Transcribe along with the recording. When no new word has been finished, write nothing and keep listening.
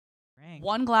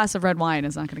one glass of red wine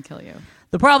is not going to kill you.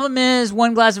 The problem is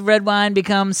one glass of red wine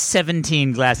becomes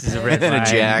 17 glasses of red wine.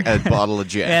 And a bottle of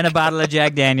Jack. And a bottle of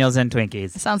Jack Daniels and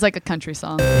Twinkies. It sounds like a country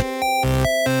song.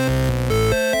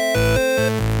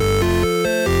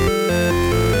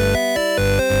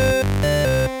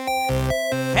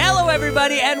 Hello,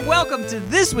 everybody, and welcome to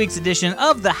this week's edition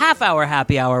of the Half Hour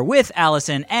Happy Hour with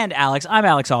Allison and Alex. I'm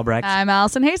Alex Albrecht. I'm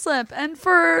Allison Hayslip, and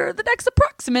for the next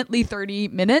approximately 30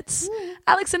 minutes,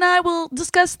 Alex and I will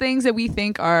discuss things that we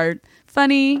think are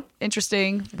funny,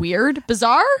 interesting, weird,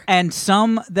 bizarre. And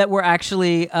some that were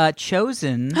actually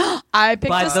chosen I picked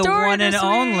by a the story one and this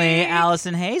only week.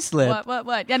 Allison Hayslip.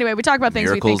 What? Anyway, we talk about things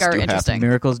Miracles we think are do interesting. happen.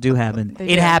 Miracles do happen. They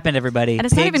It do. happened, everybody. And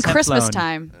it's not Pigs even have Christmas flown.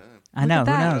 time. I know, Look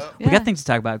who at that. knows? Yeah. We got things to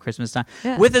talk about at Christmas time.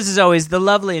 Yeah. With us, as always, the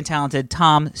lovely and talented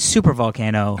Tom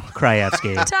Supervolcano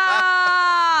Krajewski.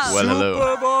 Tom! Well,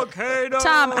 hello.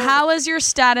 Tom, how has your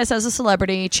status as a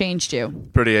celebrity changed you?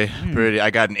 Pretty.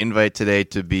 I got an invite today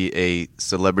to be a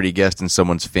celebrity guest in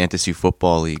someone's fantasy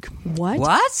football league. What?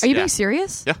 What? Are you Yeah. being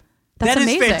serious? Yeah. That's That is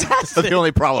amazing. fantastic. The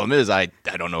only problem is I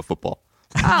don't know football.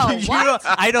 Oh, what?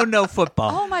 I don't know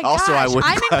football. Oh my gosh! Also, I wouldn't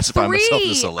I'm classify in myself as a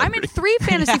three. celebrity. I'm in 3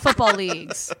 fantasy football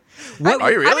leagues. What?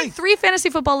 Are you I'm really? in 3 fantasy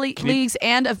football leagues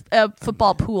and a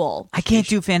football pool. I can't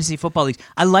do fantasy football leagues.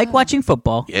 I like watching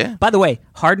football. Yeah. By the way,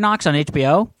 Hard Knocks on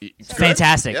HBO, it's good.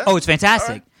 fantastic. Yeah. Oh, it's fantastic.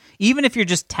 All right. Even if you're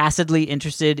just tacitly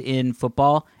interested in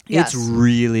football, Yes. it's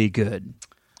really good.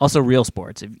 Also, real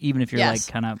sports. Even if you're Yes.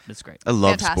 like kind of, it's great. I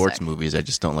love Fantastic. sports movies. I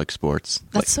just don't like sports.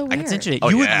 That's so weird. It's interesting. Oh,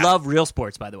 you yeah. would love real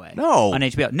sports, by the way. No. On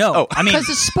HBO. No. Oh. I mean, Because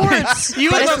it's sports. you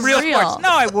but would it's love real real. sports. No,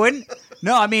 I wouldn't.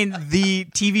 No, I mean the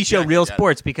TV show Real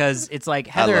Sports, because it's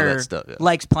like I love Heather that stuff, yeah.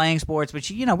 likes playing sports, but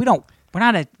we're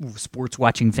not a sports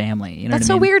watching family. You know That's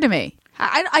what I so mean? weird to me.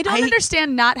 I don't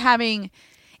understand not having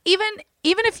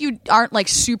even if you aren't like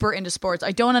super into sports.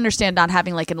 I don't understand not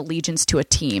having like an allegiance to a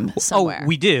team somewhere. Oh,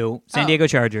 we do. San Diego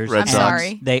Chargers. Red I'm Sox.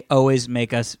 sorry. They always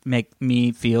make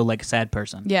me feel like a sad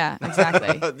person. Yeah,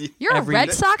 exactly. You're Every- a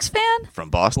Red Sox fan? From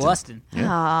Boston. Boston.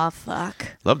 Oh, fuck.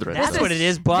 Love the Red That's Sox. what it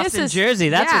is. Boston, This is- Jersey.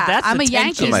 That's yeah, what. That's I'm the a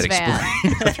tension. Yankees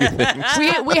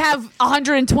fan. we have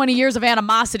 120 years of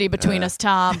animosity between us,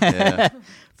 Tom. Yeah.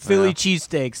 Philly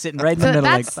cheesesteak sitting right in the middle.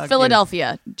 That's like, fuck you.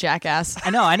 Philadelphia, jackass. I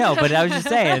know, but I was just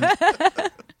saying.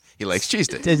 He likes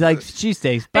cheesesteak. It's like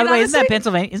cheesesteaks. By And the way, isn't that honestly-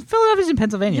 Pennsylvania? Isn't Philadelphia's in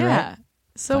Pennsylvania, Yeah. right?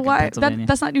 So Fucking why Pennsylvania.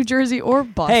 that's not New Jersey or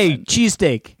Boston? Hey,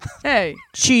 cheesesteak. Hey.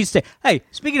 Cheesesteak. Hey,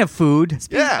 speaking of food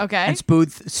Yeah. Okay. and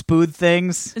spood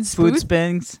things, And food spood?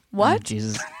 spins. What? Oh,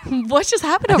 Jesus. What just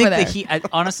happened I over think there? the heat.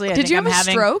 Honestly, I Did think you I'm have a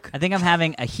having stroke? I think I'm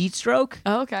having a heat stroke.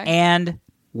 Oh, okay. And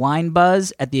wine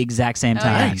buzz at the exact same Oh,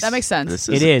 yeah. time. That makes sense. This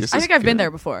It is. this I think I've been good.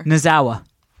 there before. Nazawa.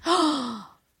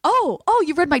 Oh,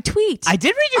 you read my tweet. I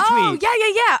did read your tweet.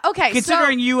 Oh, yeah. Okay,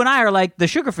 Considering you and I are like the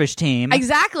Sugarfish team.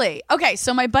 Exactly. Okay,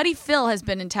 so my buddy Phil has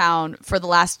been in town for the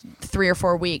last 3 or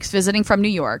 4 weeks visiting from New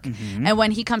York. Mm-hmm. And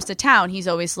when he comes to town, he's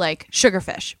always like,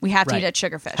 Sugarfish. We have to Right. eat at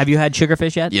Sugarfish. Have you had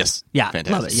Sugarfish yet? Yes. Yeah.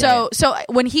 Fantastic. Love it. Yeah, So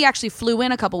when he actually flew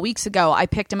in a couple weeks ago, I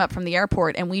picked him up from the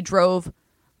airport and we drove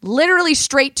literally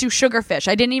straight to Sugarfish.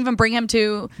 I didn't even bring him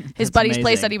to his buddy's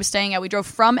place amazing. that he was staying at. We drove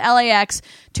from LAX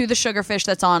to the Sugarfish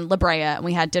that's on La Brea, and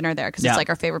we had dinner there because Yeah. it's like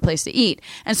our favorite place to eat.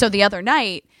 And so the other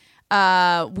night,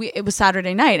 it was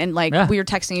Saturday night, and like Yeah. we were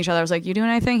texting each other. I was like, "You doing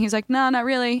anything?" He's like, "No, not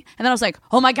really." And then I was like,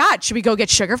 "Oh my god, should we go get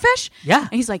Sugarfish?" Yeah. And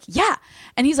he's like, "Yeah."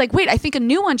 And he's like, "Wait, I think a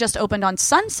new one just opened on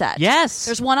Sunset." Yes.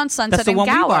 There's one on Sunset That's the in one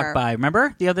Gower. we walked by.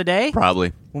 Remember the other day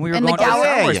Probably. when we were In the going to Gower- the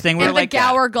Star Wars Yeah. thing? We In were the like,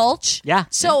 Gower Gulch. Yeah.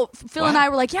 So Phil and Wow. I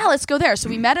were like, "Yeah, let's go there." So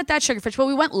we met at that Sugarfish, but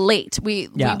we went late. We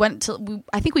Yeah. went to.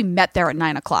 I think we met there at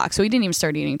 9:00, so we didn't even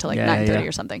start eating until like Yeah, 9:30 yeah.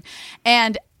 or something.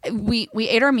 And we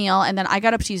ate our meal, and then I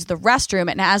got up to use the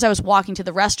restroom. And as I was walking to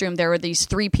the restroom, there were these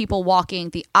 3 people walking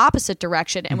the opposite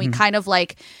direction, and we kind of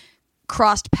like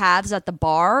crossed paths at the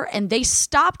bar, and they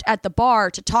stopped at the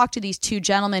bar to talk to these 2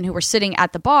 gentlemen who were sitting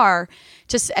at the bar,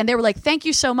 and they were like, "Thank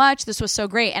you so much, this was so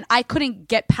great," and I couldn't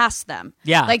get past them.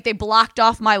 Yeah. Like they blocked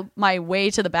off my way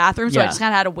to the bathroom, so I Yeah. just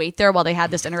kind of had to wait there while they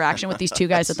had this interaction with these 2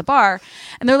 guys at the bar,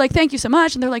 and they're like, "Thank you so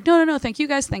much," and they're like, no, thank you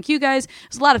guys. There's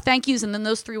a lot of thank yous, and then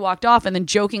those 3 walked off, and then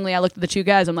jokingly I looked at the 2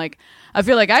 guys, I'm like, "I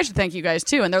feel like I should thank you guys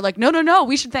too," and they're like, no,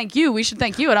 we should thank you,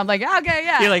 and I'm like, "Okay,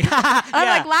 yeah." You're like, I'm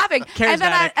like laughing. And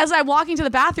then Charismatic. as I'm walking to the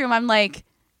bathroom, I'm like,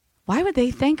 why would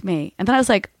they thank me? And then I was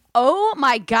like, oh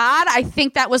my God, I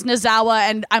think that was Nazawa,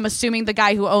 and I'm assuming the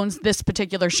guy who owns this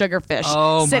particular Sugarfish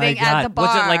Oh, sitting my God. at the bar.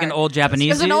 Was it like an old Japanese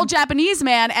It was an dude? old Japanese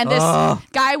man and this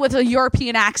guy with a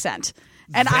European accent.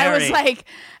 And I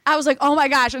was like, oh my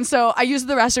gosh. And so I used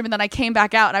the restroom, and then I came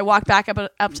back out and I walked back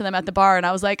up to them at the bar, and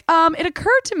I was like, it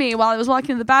occurred to me while I was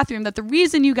walking to the bathroom that the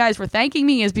reason you guys were thanking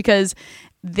me is because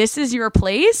this is your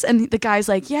place? And the guy's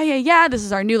like, yeah, this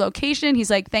is our new location. He's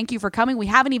like, thank you for coming. We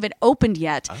haven't even opened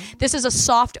yet. This is a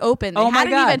soft open. They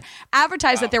hadn't even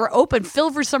advertised that they were open.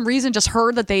 Phil, for some reason, just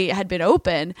heard that they had been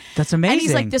open. That's amazing. And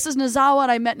he's like, this is Nozawa,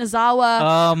 and I met Nozawa.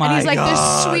 Oh, my And he's like, God.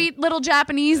 this sweet little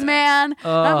Japanese man.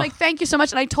 And I'm like, thank you so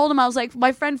much. And I told him, I was like,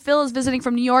 my friend Phil is visiting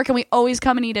from New York, and we always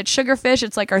come and eat at Sugarfish.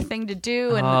 It's like our thing to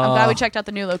do. And I'm glad we checked out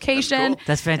the new location.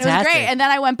 That's And it was fantastic. great. And then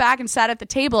I went back and sat at the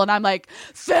table, and I'm like,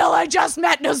 Phil, I just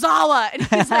met Nozawa. And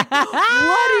he's like, what?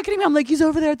 Are you kidding me? I'm like, he's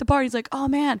over there at the bar. He's like, oh,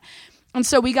 man. And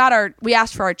so we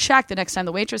asked for our check the next time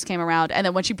the waitress came around. And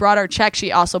then when she brought our check,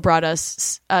 she also brought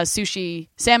us sushi,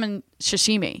 salmon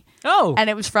sashimi. Oh. And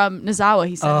it was from Nozawa.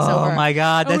 He sent us over. Oh, my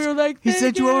God. And we were like, he "Thank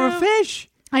sent you over fish.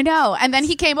 I know. And then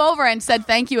he came over and said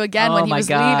thank you again when he my was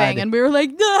God. leaving. And we were like,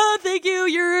 no, thank you.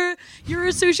 You're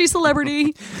a sushi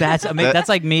celebrity. That's amazing. That's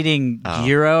like meeting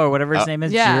Jiro or whatever his name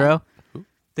is. Yeah. Jiro.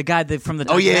 The guy from the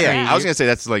Oh yeah, documentary. I was gonna say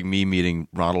that's like me meeting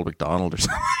Ronald McDonald or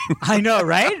something. I know,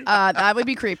 right? That would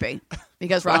be creepy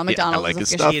because Ronald Yeah, I McDonald like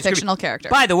is his a stuff. fictional character.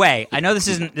 By the way, I know this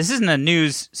isn't a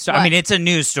news story. I What? mean, it's a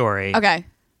news story. Okay.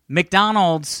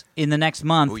 McDonald's in the next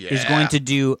month yeah. is going to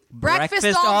do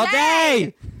Breakfast all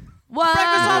day. What?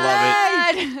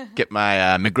 Love Get my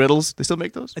McGriddles. They still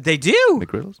make those They do.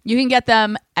 McGriddles. You can get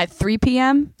them at 3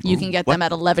 p.m. You can get what? them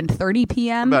at 11:30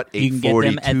 p.m. About You can get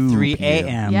them at 8:42 3 p.m.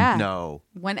 a.m. Yeah. No,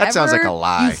 Whenever that sounds like a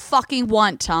lie. you fucking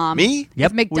want, Tom. Me?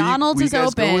 Yep. If McDonald's will you is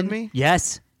guys go with open, me?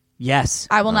 Yes.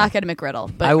 I will not get a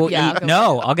McGriddle. But I will yeah, eat. I'll go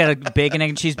No, with I'll get a bacon, egg,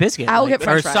 and cheese biscuit. I will get or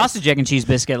french fries. sausage, egg, and cheese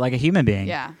biscuit like a human being. it.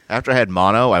 Yeah. After I had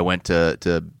mono, I went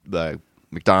to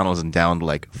McDonald's and downed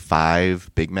like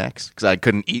 5 Big Macs because I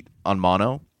couldn't eat on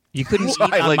mono. You couldn't eat So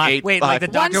I, on like, mono. ate Wait, like the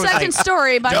five. doctor One was second like,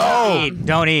 story, but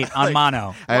don't eat on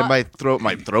mono. I had my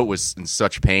throat was in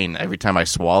such pain every time I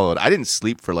swallowed. I didn't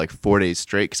sleep for like 4 days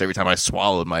straight because every time I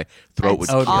swallowed, my throat would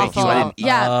That's break. awful. So I didn't eat.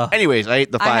 Yeah. Anyways, I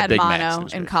ate the 5 I had Big mono Macs. It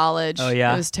was in great. college. Oh,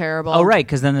 yeah? It was terrible. Oh, right,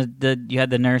 because then you had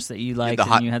the nurse that you liked. The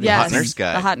hot- and you had Yes. hot nurse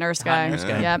guy. The hot nurse guy. nurse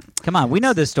guy. Yep. Come on, we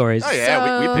know those stories. Oh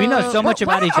yeah, we We know so much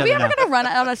about each Are we other ever now. going to run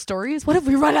out of stories? What if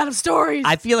we run out of stories?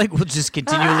 I feel like we'll just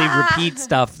continually repeat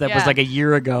stuff that was Yeah. like a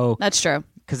year ago That's true.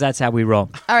 because that's how we roll.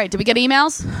 All right. Did we get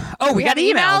emails? Oh, we got have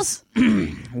emails.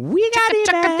 We got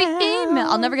Check out the emails. email.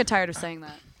 I'll never get tired of saying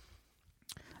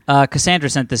that. Cassandra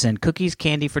sent this in. Cookies,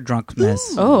 candy for Drunksmith.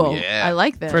 Oh, Yeah. I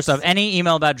like this. First off, any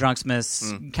email about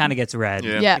Drunksmith kind of gets read.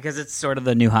 Yeah. Because it's sort of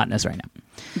the new hotness right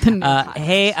now.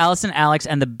 Hey, Allison, Alex,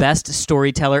 and the best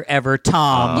storyteller ever,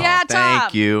 Tom. Yeah, Tom.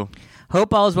 Thank you.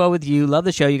 Hope all is well with you. Love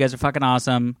the show. You guys are fucking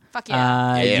awesome. Fuck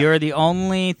yeah. Yeah. You're the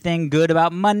only thing good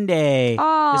about Monday.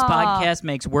 Aw. This podcast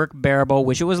makes work bearable.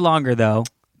 Wish it was longer, though.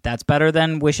 That's better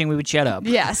than wishing we would shut up.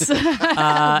 Yes.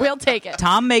 We'll take it.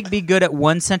 Tom may be good at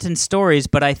one-sentence stories,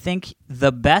 but I think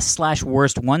the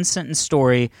best/worst one-sentence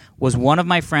story was one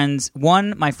my friends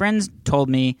told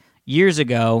me years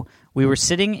ago. We were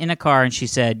sitting in a car, and she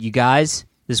said, "You guys,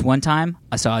 this one time,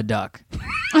 I saw a duck."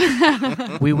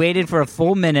 We waited for a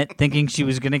full minute, thinking she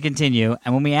was going to continue,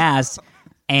 and when we asked,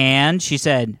 and she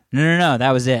said, "No,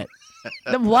 that was it."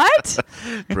 What?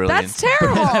 Brilliant. That's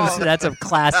terrible. That's a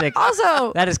classic.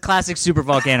 Also, That is classic Super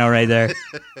Volcano right there.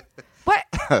 what?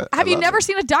 Have you never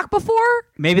seen a duck before?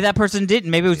 Maybe that person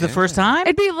didn't. Maybe it was the first time.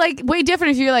 It'd be like way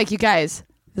different if you're like, you guys,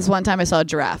 this one time I saw a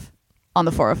giraffe on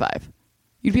the 405.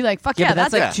 You'd be like, fuck yeah, but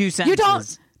that's like Yeah. 2 you sentences.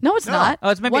 don't. No, it's not. Oh,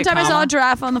 it's maybe one a time I saw comma. a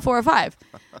giraffe on the 405.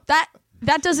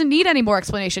 That doesn't need any more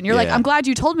explanation. You're like, Yeah. I'm glad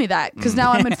you told me that because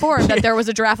now I'm informed that there was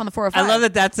a giraffe on the 405. I love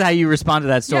that that's how you respond to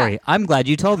that story. Yeah. I'm glad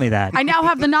you told me that. I now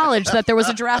have the knowledge that there was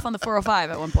a giraffe on the 405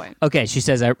 at one point. Okay, she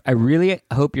says, I really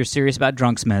hope you're serious about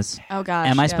Drunksmiths. Oh gosh,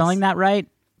 Am I yes. spelling that right?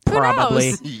 Who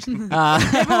Probably. knows?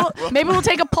 Maybe we'll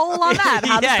take a poll on that.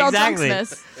 How to Yeah, spell exactly.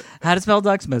 Drunksmith. How to spell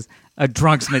Ducksmith? A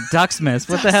Drunksmith. Ducksmith.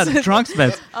 What the hell?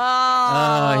 Drunksmith.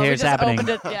 Oh, we here's just happening. opened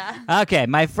it, yeah. Okay,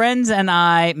 my friends and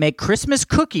I make Christmas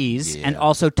cookies and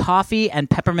also toffee and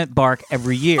peppermint bark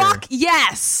every year. Fuck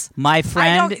yes. My I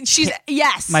friend don't. She's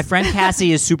yes. My friend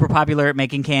Cassie is super popular at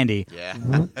making candy,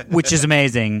 which is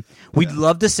amazing. We'd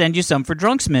love to send you some for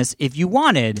Drunksmiths if you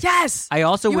wanted. Yes. I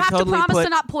also you would have totally to promise put to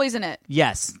not poison it.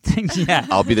 yes, yeah.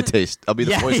 I'll be the taste. I'll be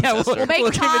the poison tester. We'll make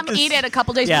We'll give Tom it this- eat it a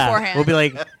couple days Yeah, beforehand. we'll be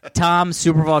like Tom,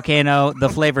 Super Volcano, the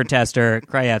flavor tester,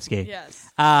 Krajewski. Yes.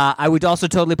 I would also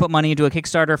totally put money into a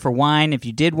Kickstarter for wine if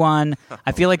you did one.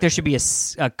 I feel like there should be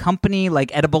a company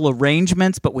like Edible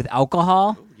Arrangements, but with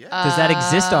alcohol. Does that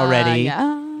exist already?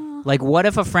 Yeah. Like, what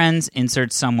if a friend's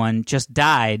insert someone just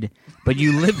died, but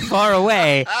you live far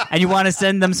away and you want to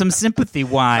send them some sympathy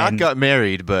wine? Not got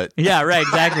married, but Yeah, right,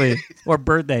 exactly. Or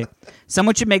birthday.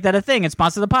 Someone should make that a thing and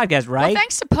sponsor the podcast, right? Well,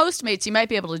 thanks to Postmates, you might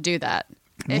be able to do that.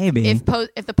 Maybe. If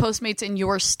the Postmates in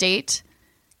your state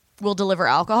will deliver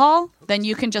alcohol, then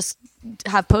you can just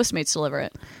have Postmates deliver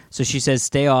it. So she says,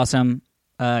 "Stay awesome,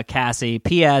 Cassie."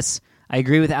 P.S. I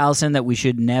agree with Allison that we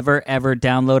should never ever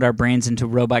download our brains into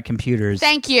robot computers.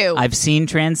 Thank you. I've seen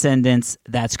Transcendence.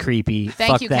 That's creepy.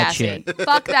 Thank Fuck you, that Cassie. shit.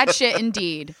 Fuck that shit,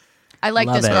 indeed. I like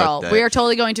Love this it. girl. Fuck that. We are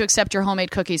totally going to accept your homemade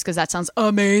cookies because that sounds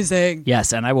amazing.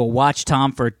 Yes, and I will watch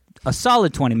Tom for a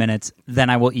solid 20 minutes. Then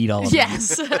I will eat all of them.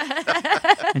 Yes.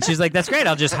 And she's like, "That's great.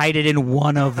 I'll just hide it in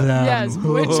one of them." Yes.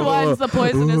 Which one's the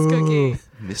poisonous cookie?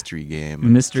 Mystery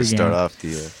game. Mystery to start game. off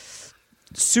the.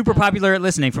 Super popular at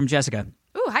listening from Jessica.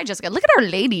 Ooh, hi, Jessica. Look at our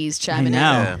ladies chiming I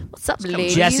know. Yeah. in. What's up,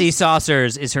 ladies? Jessie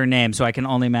Saucers is her name, so I can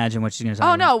only imagine what she's going to say.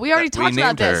 Oh, no. We already We talked about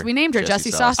named this. her We named her Jessie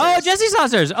Jessie Saucer. Saucer. Oh, Jessie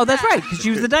Saucers. Oh, that's right, because she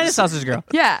was the Dinosaurs girl.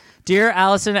 Yeah. Dear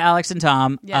Allison, Alex, and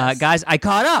Tom, Yes. guys, I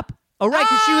caught up. Oh, right,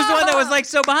 because she was the one that was like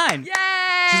so behind. Yay!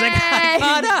 She's like, I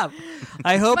caught up.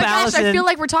 I hope My gosh, Allison. I feel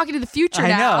like we're talking to the future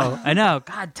now. I know.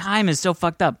 God, time is so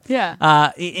fucked up.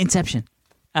 Yeah. Inception.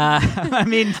 I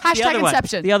mean, Hashtag the other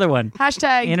Inception. One. The other one.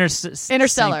 Hashtag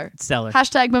Interstellar. Stellar.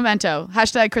 Hashtag Memento.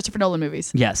 Hashtag Christopher Nolan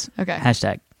movies. Yes. Okay.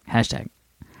 Hashtag.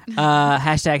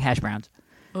 Hashtag hash browns.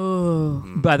 Ooh.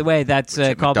 By the way, that's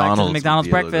called back to the McDonald's McDonald's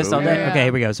would be able to breakfast go all day. there. Okay,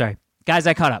 here we go. Sorry. Guys,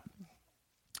 I caught up.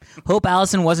 Hope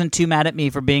Allison wasn't too mad at me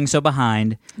for being so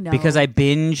behind No. because I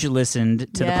binge listened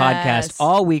to the podcast Yes.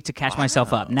 all week to catch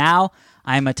myself up. Now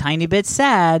I'm a tiny bit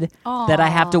sad that I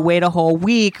have to wait a whole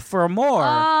week for more.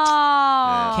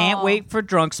 Oh. Can't wait for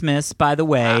Drunksmiths, by the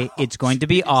way. It's going to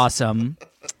be awesome.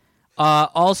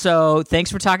 Also,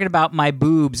 thanks for talking about my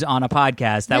boobs on a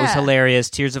podcast. That was Yeah. hilarious.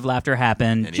 Tears of laughter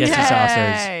happened. Jessie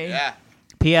Saucers. Yay. Yeah.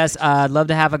 P.S. I'd love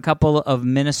to have a couple of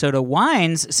Minnesota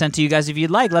wines sent to you guys if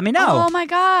you'd like. Let me know. Oh my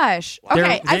gosh.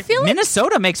 Okay, I feel like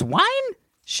Minnesota makes wine?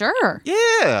 sure.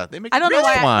 Yeah. They make I don't know really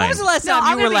why I- wine. When was the last No, time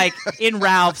I'm you were gonna be- like in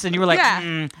Ralph's and you were like,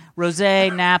 Yeah.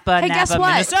 Rosé, Napa, Hey, guess Napa,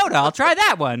 what? Minnesota. I'll try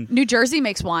that one. New Jersey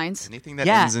makes wines. Anything that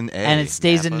Yeah, ends in A. and it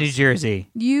stays in Napa's. New Jersey.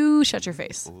 You shut your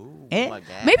face. Eh? my God.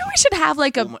 Maybe we should have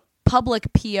like a public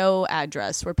PO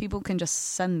address where people can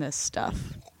just send this stuff.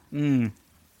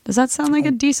 Does that sound like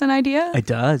a decent idea? It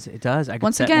does. It does. I could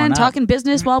Once set again, one up. talking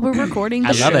business while we're recording the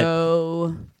I love it.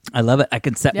 show. I love it. I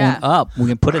can set Yeah. one up. We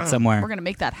can put it somewhere. We're gonna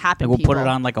make that happen. Like, we'll put people. it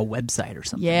on like a website or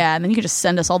something. Yeah, and then you can just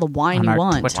send us all the wine on you our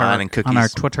want. Twitter, Wine and on our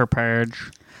cookies. Twitter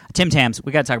page. Tim Tams,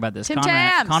 we got to talk about this. Tim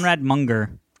Tams! Conrad Munger.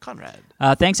 Conrad.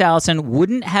 Thanks, Allison.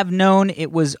 Wouldn't have known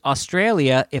it was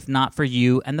Australia if not for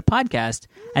you and the podcast.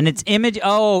 And its image.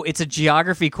 Oh, it's a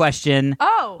geography question.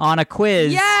 Oh. on a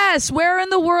quiz. Yes. Where in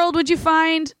the world would you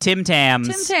find Tim Tams.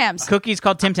 Tim Tams? Cookies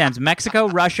called Tim Tams. Mexico,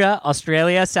 Russia,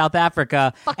 Australia, South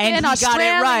Africa. Fucking and he got it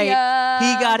Australia. right.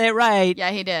 He got it right. Yeah,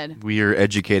 he did. We are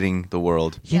educating the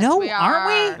world. You Yes, know, we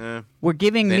aren't we? are. We're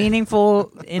giving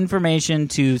meaningful information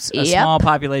to a Yep. small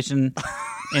population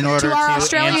in order To our to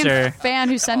Australian answer. fan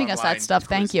who's sending us that Online stuff,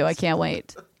 thank you. I can't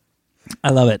wait. I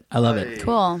love it. I love it.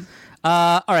 Cool.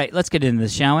 All right, let's get into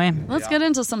this, shall we? Let's get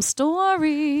into some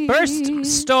stories. First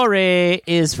story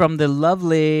is from the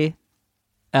lovely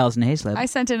Alison Hayslip. I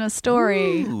sent in a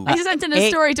story. Ooh. I sent in a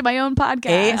story to my own podcast.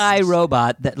 AI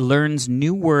robot that learns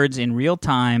new words in real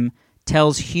time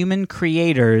tells human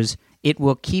creators it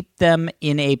will keep them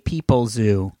in a people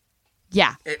zoo.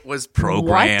 Yeah. It was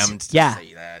programmed to Yeah.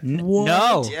 say that.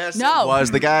 No. Yes, No. it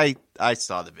was. The guy, I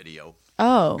saw the video.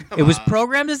 Oh. It was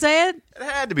programmed to say it? It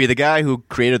had to be. The guy who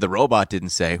created the robot didn't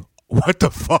say, what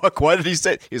the fuck? Why did he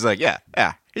say? He's like, yeah,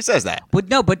 he says that. But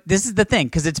no, but this is the thing,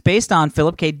 because it's based on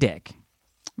Philip K. Dick.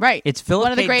 Right. It's Philip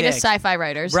one of the K. greatest Dick. sci-fi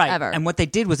writers Right. ever. And what they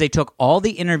did was they took all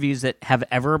the interviews that have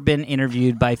ever been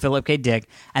interviewed by Philip K. Dick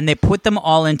and they put them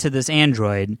all into this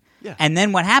android. Yeah. And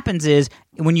then what happens is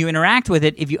when you interact with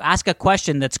it, if you ask a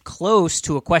question that's close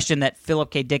to a question that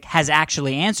Philip K. Dick has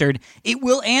actually answered, it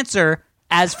will answer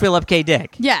as Philip K.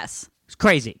 Dick. yes. It's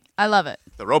crazy. I love it.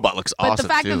 The robot looks But awesome,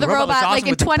 the fact too. that the robot looks robot, awesome like in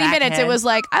with the 20 back minutes, head. it was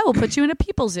like, I will put you in a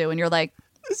people zoo. And you're like,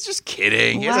 It's just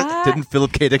kidding. What? Didn't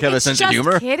Philip K. Dick have a it's sense just of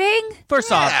humor? kidding?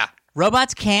 First Yeah. off,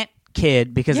 robots can't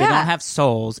kid because they Yeah. don't have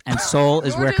souls, and soul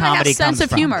is Or where do they have comedy sense comes of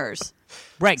from. humors?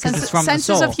 Right, because it's from the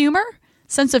senses soul. of humor?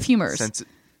 Sense of humors.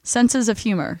 Senses of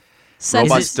humor.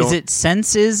 Robots Is it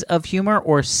senses of humor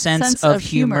or sense of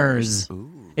humors?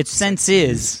 It's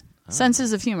senses.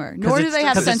 Senses of humor. Nor do they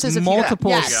have 'cause senses it's of humor.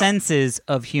 multiple Yes. senses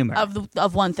of humor.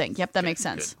 Of one thing. Yep, that makes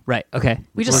sense. Right. Okay.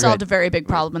 We just We're solved good. a very big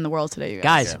problem in the world today, you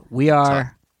guys. Guys, we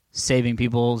are saving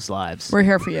people's lives. We're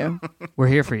here for you. We're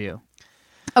here for you.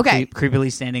 Okay.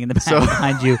 Creepily standing in the back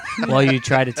behind you while you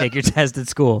try to take your test at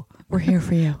school. We're here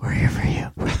for you. We're here for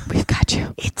you. We've got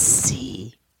you. It's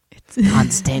C.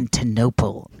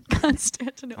 Constantinople. On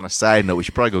a side note, we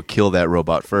should probably go kill that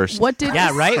robot first. What did?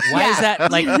 Yeah, right. Why is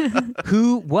that like?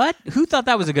 Who? What? Who thought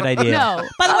that was a good idea? No.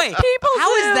 By the way, People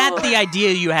how is do. that the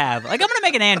idea you have? Like, I'm gonna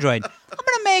make an android. I'm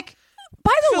gonna make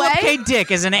By the Philip way, K.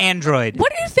 Dick as an android.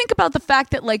 what do you think about the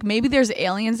fact that like maybe there's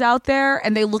aliens out there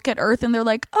and they look at Earth and they're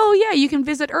like, oh yeah, you can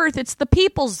visit Earth. It's the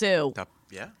People Zoo.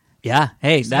 Yeah. Yeah.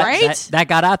 Hey, Right? that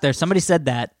got out there. Somebody said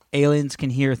that aliens can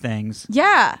hear things.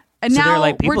 Yeah, and So they're now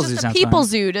like, we're People just Zoo a sounds People fun.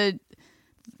 Zoo to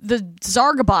the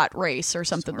Zargabot race or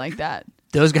something like that.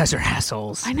 Those guys are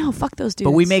assholes. I know, fuck those dudes.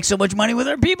 But we make so much money with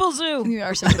our People Zoo. We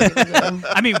are such a People Zoo.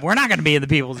 I mean, we're not going to be in the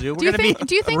People Zoo. Do We're you going to think? be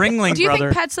Do you think? Ringling Do you Brother.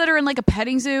 think pets that are in like a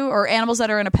petting zoo or animals that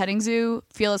are in a petting zoo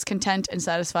feel as content and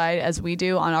satisfied as we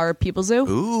do on our People Zoo?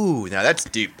 Ooh, now that's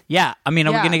deep. Yeah, I mean,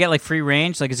 are we Yeah. going to get like free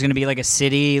range? Like, it's going to be like a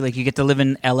city. Like, you get to live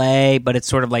in L.A., but it's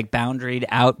sort of like boundaried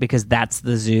out because that's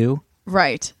the zoo.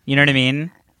 Right. You know what I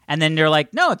mean? And then they're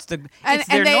like, no, it's their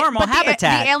normal but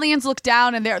habitat. The aliens look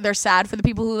down and they're sad for the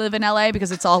people who live in LA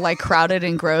because it's all like crowded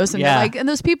and gross. And Yeah. they're like, and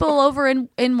those people over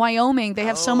in Wyoming, they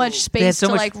have so much space They have so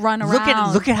to much, like run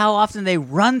around. Look at how often they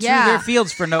run through Yeah. their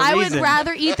fields for no I reason. would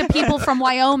rather eat the people from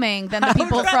Wyoming than the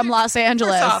people from Los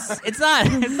Angeles. It's not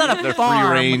a They're farm.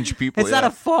 free-range people, It's yeah.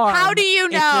 not a farm. How do you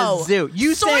know? It's a zoo.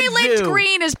 You said Soylent zoo.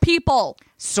 Green is people.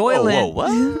 Soylent. Whoa,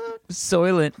 what?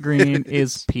 Soylent Green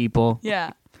is people.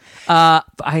 Yeah.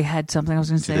 I had something I was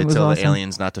going to say. Do It they was tell awesome. the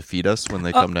aliens not to feed us when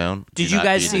they come down? Did Do you not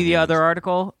guys feed see the aliens. other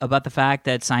article about the fact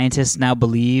that scientists now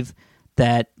believe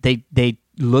that they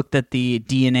looked at the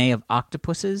DNA of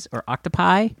octopuses or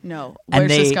octopi? No. And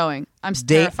Where's this they- going? I'm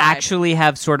They terrified. actually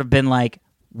have sort of been like,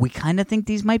 we kind of think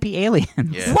these might be aliens.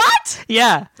 Yeah. What?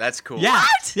 Yeah. That's cool. Yeah.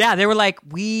 What? Yeah, they were like,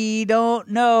 we don't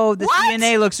know. The What?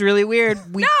 DNA looks really weird.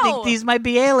 We No. think these might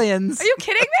be aliens. Are you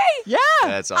kidding me? Yeah.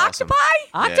 That's awesome. Octopi?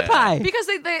 Octopi. Because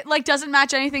they like doesn't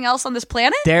match anything else on this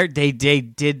planet? They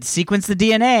did sequence the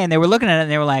DNA and they were looking at it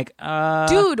and they were like,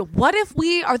 Dude, what if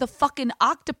we are the fucking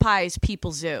octopi's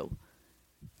People Zoo?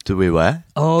 Do we what?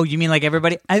 oh, you mean like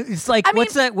everybody? It's like I mean-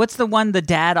 what's the one, the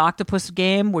Dad Octopus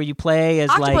game where you play as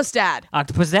Octopus like Dad.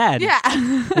 Octopus Dad? Yeah.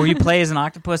 Where you play as an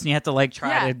octopus and you have to like try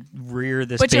Yeah. to rear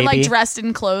this But baby. you're like dressed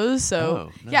in clothes,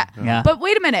 so Oh, no, yeah. no. Yeah. But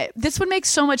wait a minute, this would make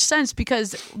so much sense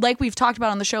because, like we've talked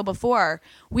about on the show before,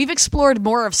 we've explored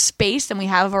more of space than we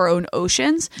have of our own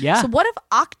oceans. Yeah. So what if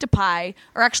octopi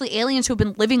are actually aliens who have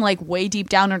been living like way deep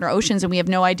down in our oceans, and we have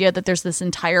no idea that there's this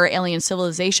entire alien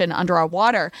civilization under our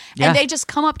water, Yeah. and they just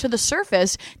come up to the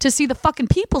surface to see the fucking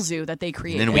People Zoo that they And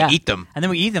created? then we Yeah. eat them. And then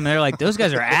we eat them. And they're like, those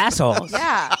guys are assholes.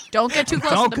 Yeah, don't get too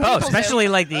close. Don't to the go, People Zoo. especially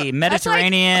like the That's like,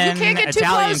 Mediterranean, you can't get too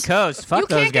Italian close. coast. Fuck you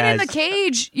those can't get guys. in the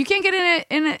cage. You can't get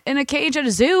in a cage at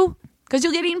a zoo because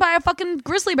you'll get eaten by a fucking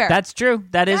grizzly bear. That's true.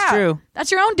 That is Yeah. true. That's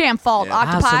your own damn fault, Yeah. Wow,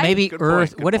 octopi. so maybe Good point,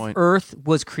 Earth. good What if point. Earth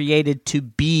was created to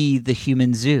be the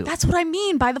human zoo? That's what I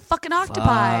mean by the fucking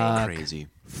octopi. Crazy.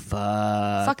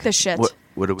 Fuck this shit.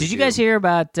 What do we Did you do? guys hear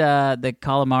about the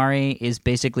calamari is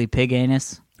basically pig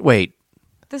anus? Wait,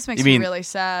 This makes You me mean- really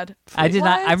sad. I did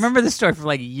not. What? I remember the story for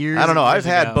like years. I don't know. and I've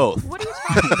years had ago. both. What are you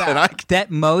talking And about? I That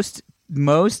most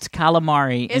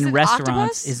calamari Is in it restaurants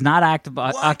octopus? is not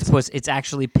octopus. It's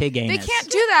actually pig They anus. can't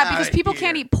do that because outta people here.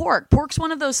 can't eat pork. Pork's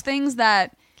one of those things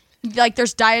that, like,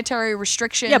 there's dietary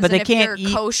restrictions. Yeah, but and they if can't you're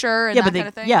eat kosher and yeah, that but they, kind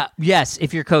of thing. yeah, yes.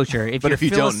 If you're kosher, if But you're if you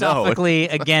don't know. philosophically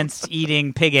against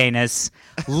eating pig anus,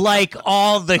 like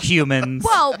all the humans.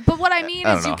 Well, but what I mean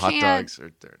I is don't know. you Hot can't. dogs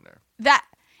are they're in there. That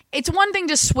it's one thing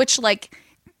to switch like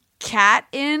cat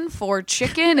in for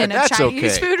chicken in a That's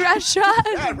Chinese okay. food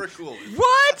restaurant. we're cool.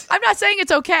 What? I'm not saying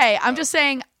it's okay. I'm just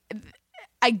saying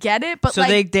I get it, but So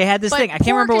like, they had this but thing. I can't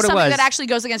remember pork what is it something was. that actually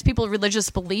goes against people's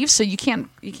religious beliefs. So you can't.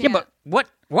 yeah, but what?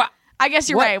 I guess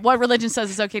you're what- right. What religion says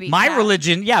it's okay to eat? My cat?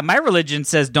 religion, my religion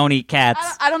says don't eat cats.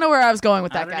 I don't know where I was going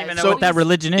with that, I don't guys. even know So- what that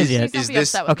religion is yet. Please Is don't be this-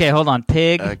 upset with Okay, me. hold on.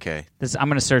 Pig. Okay. I'm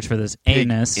going to search for this. Pig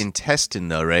Anus. intestine,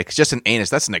 though, right? 'Cause just an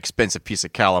anus, that's an expensive piece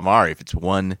of calamari. If it's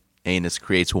one anus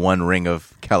creates one ring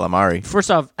of calamari. First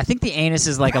off, I think the anus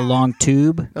is like a long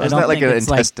tube. I it's don't not like think an it's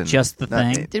intestine. like just the Not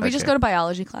thing. an- Did we just Okay. go to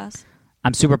biology class?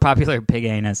 I'm super popular at pig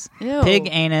anus. Ew. Pig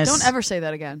anus. Don't ever say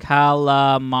that again.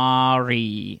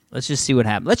 Calamari. Let's just see what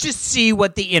happens. Let's just see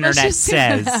what the Let's internet just see what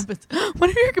says. happens. What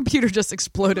if your computer just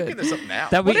exploded? This up now.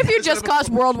 That we- What if you just caused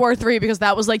World War III because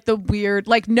that was like the weird,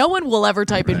 like no one will ever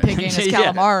type in pig anus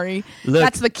Yeah. calamari. Look.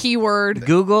 That's the keyword.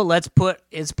 Google, let's put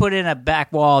in a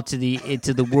back wall to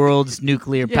the world's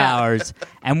nuclear Yeah. powers,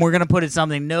 and we're gonna put it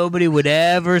something nobody would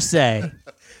ever say.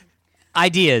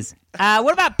 Ideas: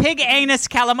 What about pig anus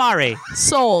calamari?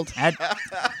 Sold.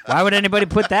 Why would anybody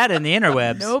put that in the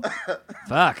interwebs? Nope.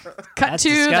 Fuck. Cut to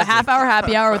the half-hour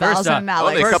happy hour with First Allison off, and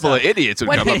Alex. Only a couple of idiots would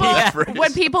When come up with that phrase.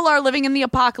 when people are living in the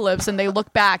apocalypse and they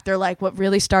look back, they're like, what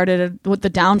really started with the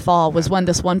downfall was when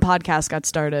this one podcast got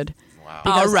started. Wow.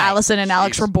 Because All right. Allison and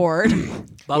Alex were bored.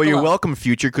 Well, you're welcome,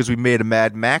 future, because we made a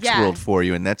Mad Max Yeah. world for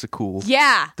you, and that's a cool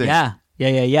Yeah. thing. Yeah.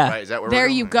 Right, is that where There we're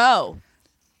you going? go.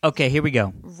 Okay, here we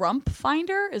go. Rump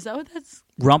Finder? Is that what that's?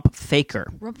 Rump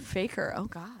faker. Rump Faker. Oh,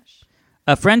 gosh.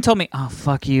 A friend told me, "Oh,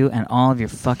 fuck you and all of your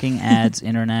fucking ads,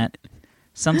 internet.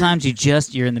 Sometimes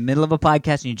you're in the middle of a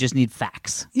podcast and you just need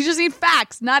facts." You just need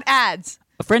facts, not ads.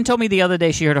 A friend told me the other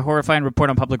day she heard a horrifying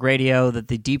report on public radio that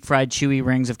the deep-fried chewy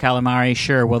rings of calamari,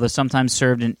 sure, well, they're sometimes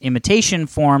served in imitation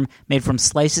form made from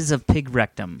slices of pig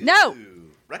rectum. No.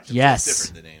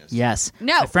 Yes. Yes.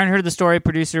 No. My friend heard the story,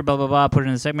 producer, blah, blah, blah, put it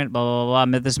in the segment, blah, blah, blah,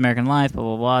 Myth This American Life, blah,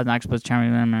 blah, blah, not supposed to charming,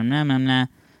 blah, blah, blah, blah,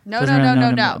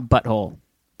 blah. No. Butthole.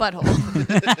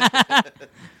 Butthole.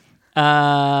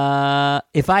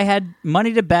 If I had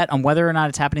money to bet on whether or not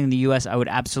it's happening in the U.S., I would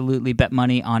absolutely bet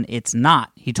money on it's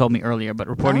not, he told me earlier. But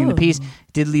reporting the piece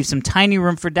did leave some tiny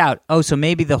room for doubt. Oh, so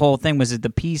maybe the whole thing was that the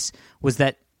piece was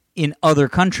that in other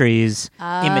countries,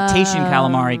 imitation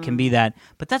calamari can be that.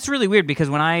 But that's really weird because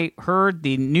when I heard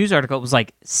the news article, it was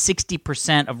like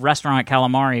 60% of restaurant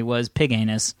calamari was pig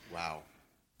anus. Wow.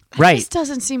 Right. This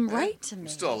doesn't seem right to me. I'm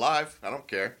still alive. I don't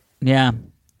care. Yeah.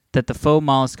 That the faux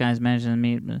mollusk guys managed to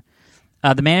meet.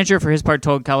 The manager, for his part,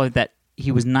 told Colleague that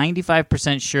he was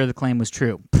 95% sure the claim was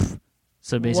true. Pfft.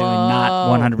 So basically not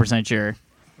 100% sure.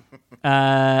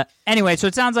 Anyway, so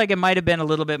it sounds like it might have been a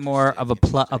little bit more of a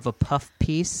puff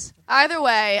piece. Either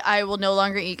way, I will no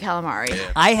longer eat calamari.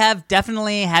 I have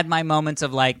definitely had my moments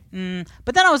of like,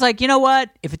 but then I was like, you know what?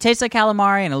 If it tastes like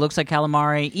calamari and it looks like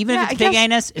calamari, even if it's pig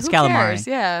anus, it's who calamari. cares?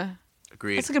 Yeah.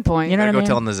 Agreed. That's a good point. You know Gotta what I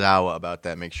go mean? tell Nazawa about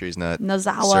that. Make sure he's not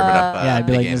Nazawa. serving up. Yeah, I'd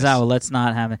be like, big anus. Nazawa, let's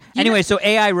not have it. Anyway, so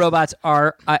AI robots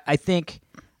are, I think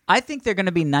they're going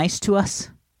to be nice to us.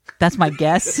 That's my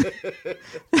guess.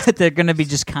 That they're going to be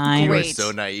just kind. You are Great.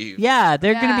 so naive. Yeah,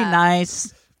 they're going to be Yeah.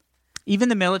 nice. Even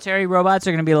the military robots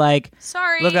are going to be like,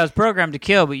 Sorry. look, I was programmed to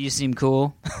kill, but you seem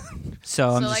cool. So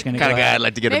I'm just like, going to Kind go of guy ahead. I'd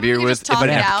like to get Maybe a beer we can with just if I talk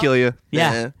didn't it have out. to kill you.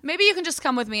 Yeah. Maybe you can just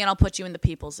come with me and I'll put you in the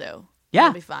People Zoo. Yeah.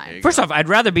 It'll be fine. First off, I'd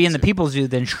rather be in the People Zoo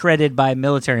than shredded by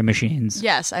military machines.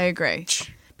 Yes, I agree.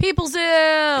 People Zoo.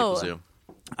 People Zoo.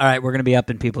 All right, we're going to be up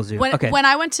in People Zoo. When, okay. when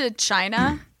I went to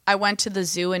China, I went to the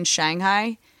zoo in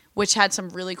Shanghai, which had some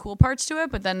really cool parts to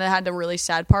it, but then it had the really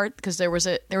sad part because there was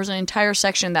an entire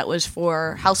section that was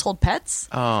for household pets.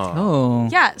 Oh.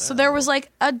 Yeah, so there was like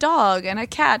a dog and a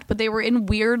cat, but they were in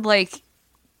weird like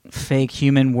Fake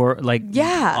human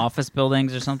Yeah. office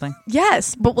buildings or something.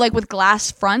 yes, but like with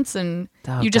glass fronts and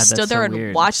Oh, you just God, stood that's there so and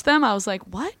weird. watched them. I was like,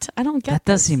 "What? I don't get That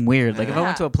does this." seem weird. Like if I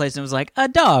went to a place and it was like a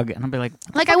dog, and I'd be like,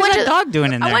 Like what I went is to that dog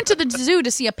doing in there? I went to the zoo to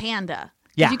see a panda.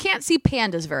 Yeah. You can't see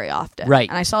pandas very often. Right.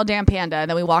 And I saw a damn panda, and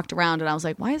then we walked around, and I was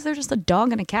like, why is there just a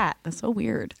dog and a cat? That's so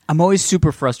weird. I'm always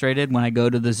super frustrated when I go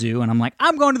to the zoo and I'm like,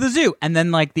 I'm going to the zoo, and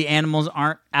then like the animals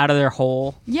aren't out of their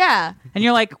hole, Yeah. and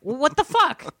you're like, well, what the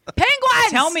fuck?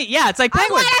 Penguins! Tell me, yeah, it's like I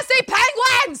penguins. want to see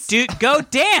penguins! Dude, go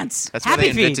dance. That's why Happy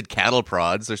they feet. invented cattle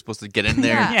prods. They're supposed to get in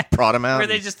there Yeah. and prod them out.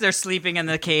 Where they're sleeping in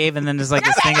the cave, and then there's like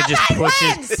this thing that just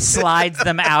pushes, slides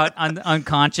them out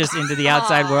unconscious into the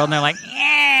outside world, and they're like,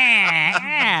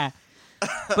 yeah.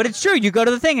 But it's true. You go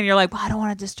to the thing, and you're like, well, I don't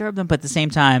want to disturb them, but at the same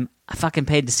time, I fucking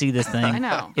paid to see this thing. I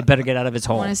know. It better get out of its I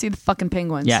hole. want to see the fucking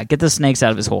penguins. Yeah, get the snakes out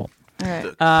of his hole. All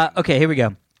right. Okay, here we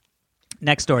go.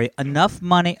 Next story. Enough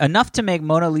to make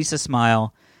Mona Lisa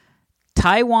smile.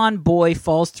 Taiwan boy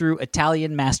falls through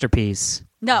Italian masterpiece.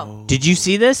 No. Did you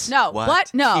see this? No. What?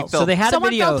 What? No. He fell- So they had Someone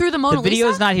a video. fell through the Mona video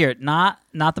Lisa? is not here. Not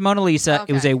the Mona Lisa.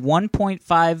 It was Okay. a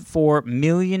 $1.54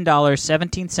 million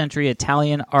 17th century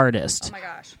Italian artist. Oh my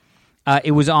gosh.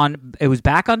 It was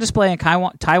back on display in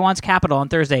Taiwan's capital on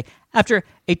Thursday after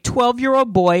a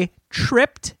 12-year-old boy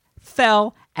tripped,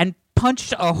 fell, and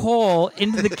punched a hole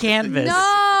into the canvas.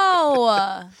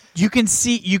 No. You can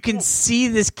see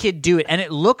this kid do it, and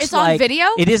it looks It's on like video?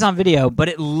 It is on video, but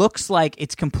it looks like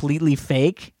it's completely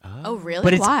fake. Oh, really?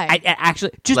 But it's Why? I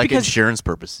actually just like because insurance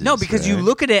purposes. no, because you right?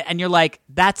 look at it and you're like,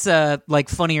 that's a like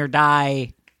Funny or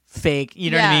Die fake.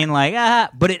 You know what I Yeah. mean? Like,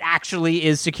 but it actually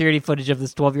is security footage of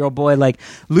this 12-year-old boy like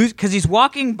because he's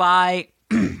walking by.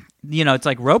 It's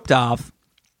like roped off.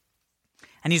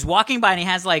 And he's walking by and he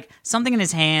has like something in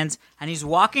his hands and he's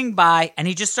walking by and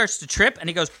he just starts to trip and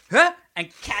he goes, huh? And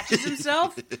catches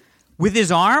himself with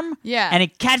his arm. Yeah. And he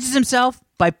catches himself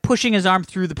by pushing his arm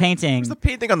through the painting. Is the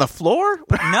painting on the floor?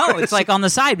 No, it's like on the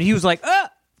side. But he was like,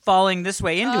 falling this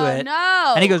way into it.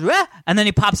 No. And he goes, "Wah!" And then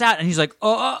he pops out and he's like,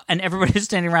 oh, and everybody who's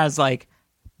standing around is like,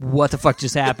 what the fuck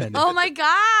just happened? Oh my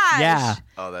gosh. Yeah.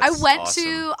 Oh, that's I went awesome.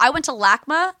 to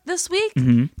LACMA this week,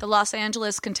 Mm-hmm. the Los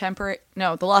Angeles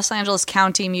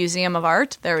County Museum of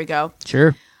Art. There we go.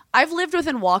 Sure. I've lived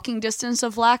within walking distance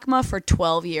of LACMA for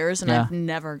 12 years, and Yeah. I've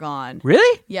never gone.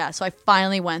 Really? Yeah, so I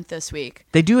finally went this week.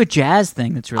 They do a jazz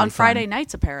thing that's really On fun. Friday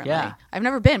nights, apparently. Yeah. I've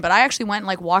never been, but I actually went and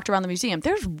like walked around the museum.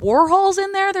 There's Warhols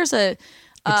in there. There's a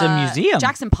It's a museum.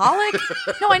 Jackson Pollock.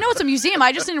 No, I know it's a museum.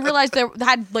 I just didn't realize they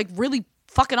had like really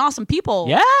fucking awesome people.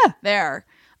 Yeah. There.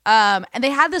 And they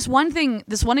had this one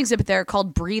exhibit there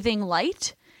called Breathing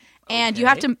Light, and you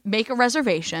have to make a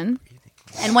reservation.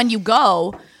 And when you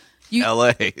go,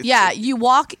 LA. yeah, you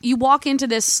walk into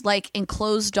this like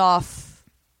enclosed and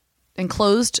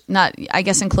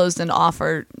off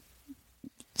or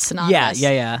synonymous.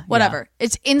 Yeah. Whatever.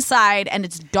 It's inside and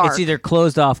it's dark. It's either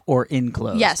closed off or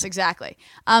enclosed. Yes, exactly.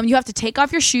 You have to take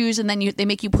off your shoes, and then they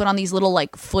make you put on these little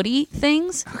like footy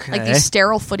things, like these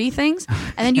sterile footy things,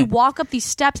 and then you walk up these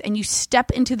steps and you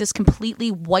step into this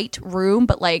completely white room,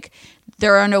 but like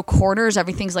there are no corners.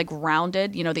 Everything's like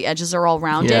rounded. You know, the edges are all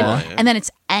rounded, Yeah. and then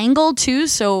it's angled too.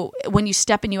 So when you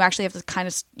step in, you actually have to kind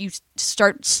of you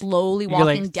start slowly You're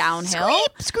walking like, downhill.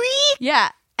 Squeak. Yeah.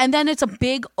 And then it's a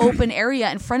big open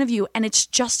area in front of you, and it's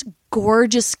just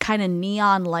gorgeous kind of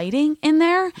neon lighting in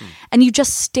there. And you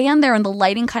just stand there, and the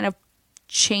lighting kind of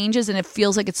changes, and it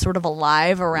feels like it's sort of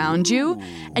alive around you.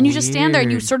 And you just stand there,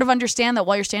 and you Weird. sort of understand that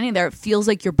while you're standing there, it feels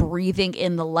like you're breathing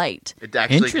in the light. It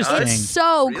actually Interesting. does? It's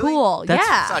so Really? cool. That's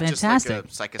yeah. It's not just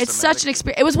Fantastic. like It's such an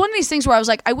experience. It was one of these things where I was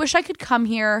like, I wish I could come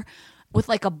here with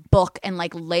like a book and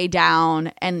like lay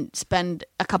down and spend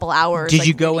a couple hours. Did like,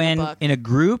 you go reading a in book. a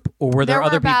group, or were there were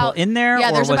other people about- in there? Yeah,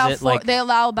 or there's was about it four. like They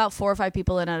allow about 4 or 5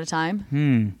 people in at a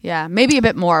time. Yeah, maybe a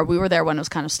bit more. We were there when it was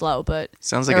kind of slow, but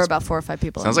Sounds like there were it's- about 4 or 5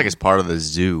 people. Sounds in like it's part of the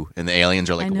zoo, and the aliens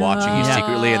are like I watching you know.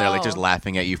 secretly, and they're like just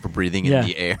laughing at you for breathing Yeah. in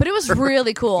the air. But it was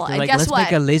really cool. They're And like, guess let's what?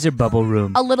 make a laser bubble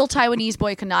room? A little Taiwanese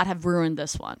boy could not have ruined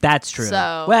this one. That's true.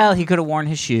 So- Well, he could have worn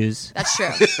his shoes That's true.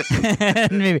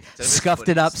 and maybe scuffed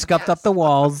it up, scuffed up the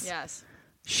walls, Yes.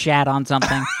 shat on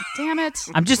something. Damn it.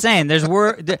 I'm just saying, there's a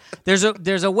way that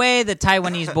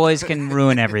Taiwanese boys can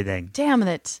ruin everything. Damn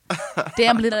it.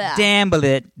 Damn it. Damble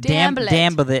it, Damble it.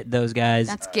 damble it, those guys.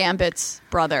 That's Gambit's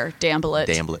brother. Damble it.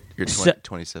 Damble it. You're So-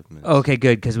 27 minutes. Okay,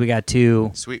 good, because we got two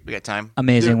Sweet. We got time.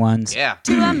 amazing ones. Yeah.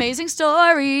 2 amazing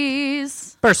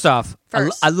stories. First off,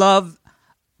 First. I love.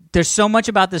 There's so much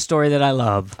about this story that I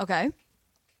love. Okay.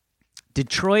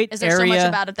 Detroit Is there area. so much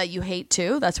about it that you hate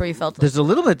too? That's where you felt. There's a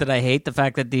little bit that I hate, the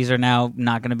fact that these are now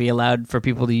not going to be allowed for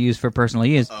people to use for personal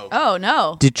use. Oh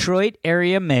no. Detroit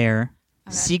area mayor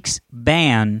seeks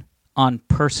ban on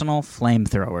personal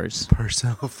flamethrowers.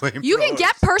 Personal flame. You can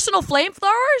get personal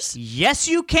flamethrowers? Yes,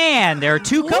 you can. There are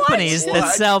two companies that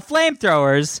What? sell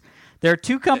flamethrowers. There are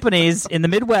two companies in the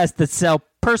Midwest that sell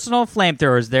personal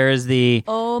flamethrowers. There is the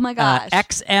Oh my gosh.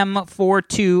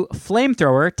 XM42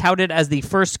 flamethrower, touted as the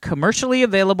first commercially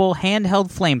available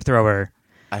handheld flamethrower.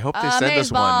 I hope they send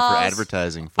us one Amazeballs. for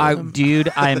advertising. For them.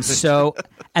 Dude, I am so.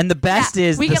 And the best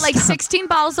is we the get like stuff- 16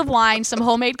 bottles of wine, some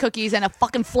homemade cookies, and a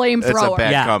fucking That's a flamethrower.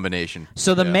 bad Yeah. combination.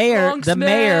 So the Yeah. mayor, Frank the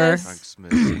mayor Smith. Frank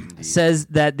Smith, indeed. says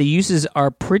that the uses are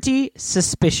pretty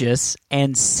suspicious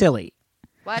and silly,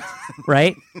 What?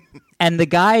 right? And the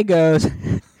guy goes,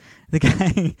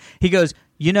 he goes,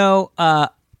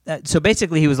 so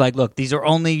basically he was like, look, these are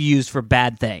only used for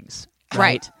bad things,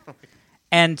 right?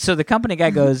 And so the company guy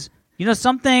goes,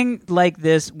 something like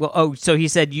this. Well, so he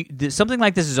said something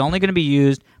like this is only going to be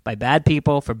used by bad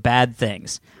people for bad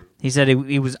things. He said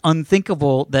it was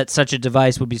unthinkable that such a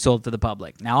device would be sold to the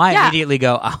public. Now I Yeah. immediately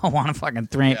go, I want a fucking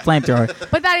flamethrower.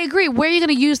 But I agree. Where are you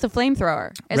going to use the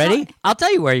flamethrower? It's Ready? not- I'll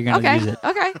tell you where you're going to Okay. use it.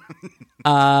 Okay.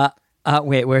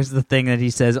 Wait, where's the thing that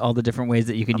he says all the different ways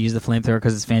that you can use the flamethrower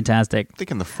because it's fantastic? I think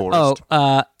in the forest.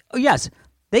 Yes.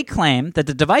 They claim that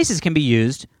the devices can be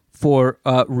used for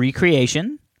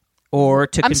recreation or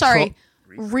to I'm control. sorry.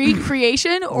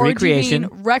 Recreation or Recreation. do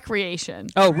you mean recreation?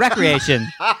 Oh, recreation.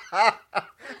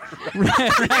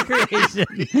 Recreation.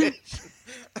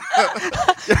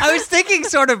 I was thinking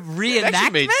sort of It actually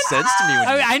reenactment. made sense to me.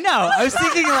 When you I know. I was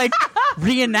thinking like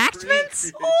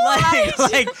reenactments.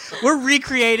 like we're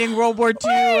recreating World War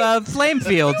II flame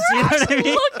fields. You know what I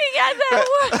mean? Looking at that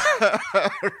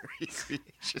word.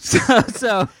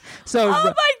 So Oh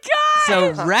my god.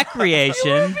 so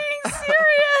recreation. Being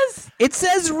serious. It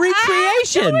says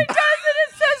recreation. No, it doesn't.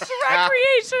 It says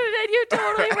recreation, and you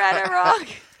totally read it wrong.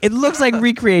 It looks like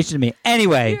recreation to me.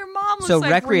 Anyway, Your mom looks so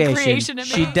like recreation. recreation to me.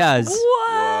 She does.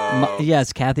 What?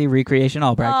 Yes, Kathy, recreation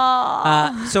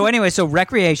Albrecht. So anyway, so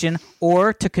recreation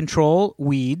or to control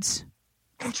weeds.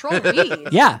 Control weeds.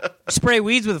 Yeah, spray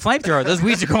weeds with a flamethrower. Those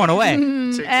weeds are going away.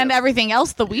 And everything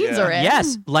else the weeds are in.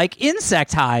 Yes, like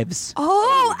insect hives.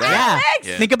 Oh, Yeah.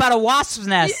 Alex! Think about a wasp's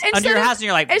nest under your house, and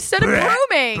you're like, instead of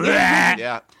brooming.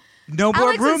 Yeah. no more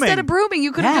Alex, brooming. instead of brooming,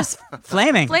 you could have just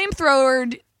flaming.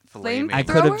 flamethrowered. Flaming. I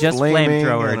could have just Flaming.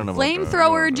 flamethrowered.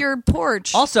 Flamethrowered your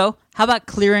porch. Also, how about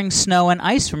clearing snow and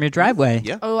ice from your driveway?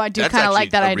 Yeah. Oh, I do That's kinda like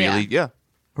actually that a idea. Really, yeah.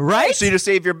 Right? So you just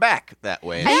save your back that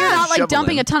way. And you're not like Shoveling.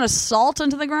 dumping a ton of salt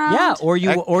into the ground. Yeah, or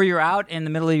you're out in the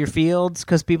middle of your fields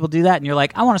because people do that, and you're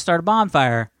like, I want to start a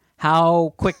bonfire.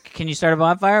 How quick can you start a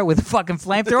bonfire with a fucking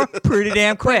flamethrower? Pretty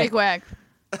damn quick, Pretty quick.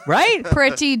 right?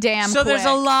 Pretty damn So quick. there's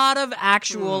a lot of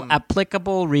actual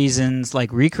applicable reasons,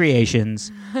 like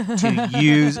recreations, to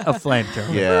use a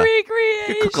flamethrower. Yeah.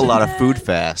 Recreation. You cook a lot of food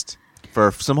fast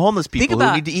for some homeless people about-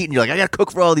 who need to eat, and you're like, I got to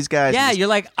cook for all these guys. Yeah, And you're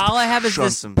like, all I have is Shove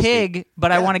this some pig,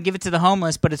 but I want to give it to the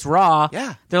homeless, but it's raw.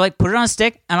 Yeah. They're like, put it on a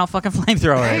stick, and I'll fucking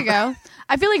flamethrower There it. you go.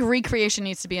 I feel like recreation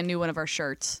needs to be a new one of our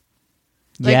shirts.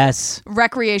 Like- Yes.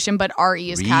 Recreation, but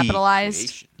RE is capitalized.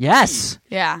 Recreation. Yes.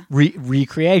 Yeah.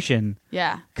 Recreation.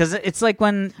 Yeah. Because it's like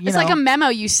when, It's like a memo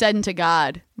you send to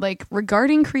God, like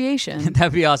regarding creation.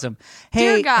 That'd be awesome.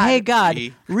 Dear Hey, God. hey, God,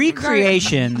 Me.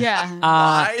 recreation. Yeah.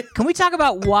 Why? Can we talk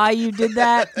about why you did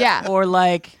that? Yeah. Or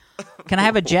like, can I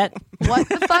have a jet? What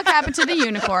the fuck happened to the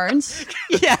unicorns?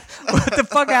 Yeah. What the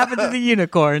fuck happened to the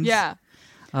unicorns? Yeah.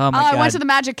 Oh my God. I went to the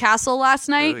Magic Castle last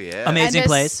night. Oh, yeah. Amazing And this-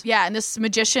 place. Yeah, and this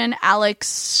magician,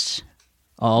 Alex.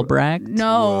 Albrecht.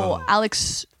 No,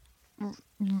 Alex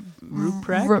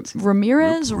Ruprecht?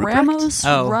 Ramirez, Ruprecht? Ramos,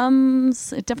 Oh.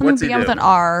 Rums. It definitely What's he began with do? an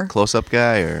R. Close-up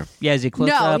guy or Yeah, is he close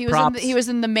No, up? he was props? he was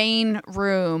in the main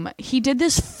room. He did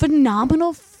this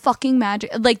phenomenal fucking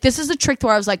magic. Like this is a trick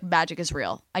where I was like, magic is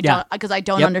real. I Yeah. don't because I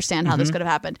don't Yep. understand how this could have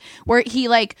happened. Where he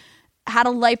like had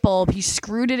a light bulb, he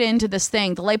screwed it into this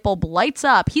thing. The light bulb lights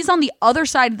up. He's on the other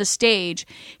side of the stage.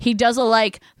 He does a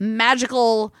like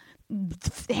magical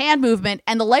hand movement,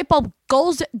 and the light bulb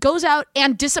goes out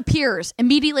and disappears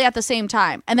immediately at the same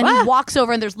time. And then he What? walks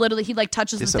over, and there's literally he like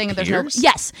touches the thing, and there's no Disappears?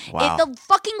 yes, Wow. the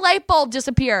fucking light bulb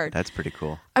disappeared. that's pretty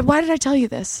cool. Why did I tell you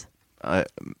this?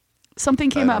 Something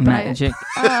came up, and Magic.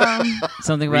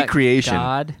 Something about Recreation.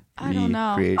 God. I don't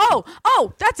know. Recreation.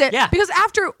 Oh, that's it. Yeah. Because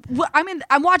after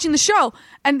I'm watching the show,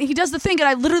 and he does the thing, and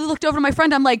I literally looked over to my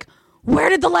friend. I'm like, "Where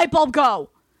did the light bulb go?"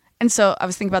 And so I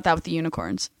was thinking about that with the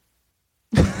unicorns.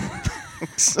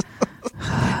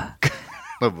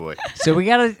 Oh boy. So we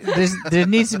gotta. There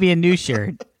needs to be a new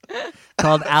shirt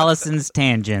called Allison's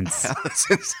Tangents,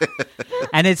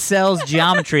 and it sells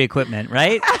geometry equipment,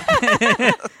 right?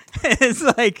 It's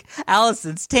like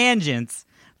Allison's Tangents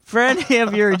for any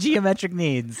of your geometric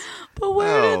needs, But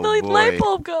where did the Oh, boy. light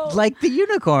bulb go? like the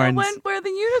unicorns. Where the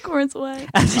unicorns went?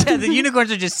 Yeah, the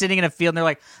unicorns are just sitting in a field, and they're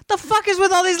like, "The fuck is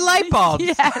with all these light bulbs?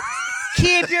 Yes.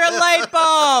 Keep your light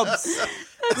bulbs."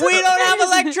 We don't have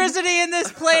electricity in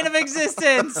this plane of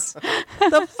existence.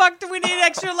 The fuck do we need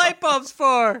extra light bulbs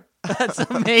for? That's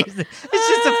amazing. It's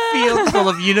just a field full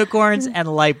of unicorns and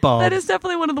light bulbs. That is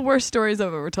definitely one of the worst stories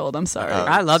I've ever told. I'm sorry.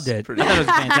 I loved it. I thought it was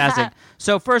fantastic.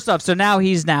 So first off, so now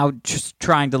he's now just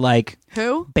trying to like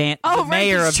Who? ban the Right,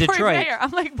 mayor of Detroit Detroit. mayor.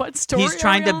 I'm like, what story? He's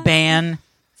trying to ban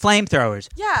flamethrowers.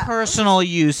 Yeah. Personal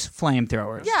use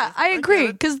flamethrowers. Yeah, I agree.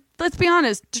 Because let's be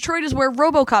honest, Detroit is where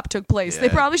RoboCop took place. They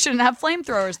Yeah. probably shouldn't have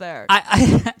flamethrowers there.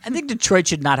 I think Detroit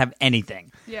should not have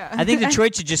anything. Yeah. I think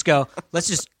Detroit should just go, let's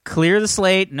just clear the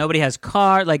slate. Nobody has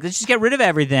car. Like, let's just get rid of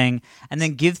everything and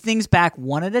then give things back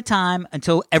one at a time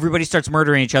until everybody starts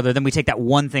murdering each other. Then we take that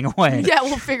one thing away. Yeah,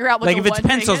 we'll figure out what Like, the if it's one thing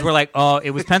pencils, is. we're like, oh,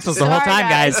 it was pencils the whole Sorry, time,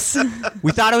 guys.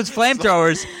 We thought it was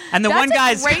flamethrowers. And the That's one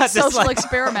guy's a great got this, social like,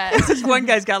 experiment. this one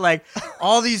guy's got like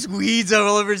all these weeds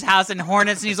all over his house and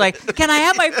hornets, and he's like, "Can I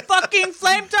have my fucking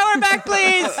flamethrower back,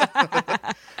 please?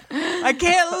 I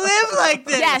can't live like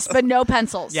this." Yes, but no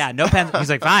pencils. Yeah, no pencils. He's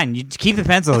like, "Fine, you keep the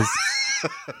pencils.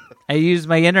 I use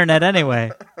my internet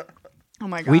anyway." Oh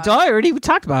my god. We already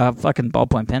talked about how fucking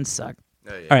ballpoint pens suck.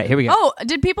 Oh, yeah. All right, here we go. Oh,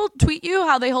 did people tweet you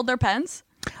how they hold their pens?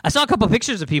 I saw a couple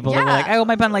pictures of people that were Yeah. like, "I hold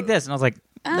my pen like this," and I was like,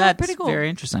 "That's pretty cool. very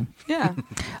interesting." Yeah.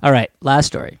 All right, last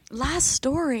story, Last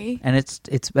story. and it's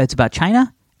about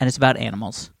China and it's about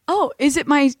animals. Oh, is it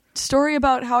my story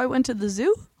about how I went to the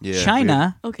zoo? Yeah,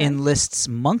 China Okay. enlists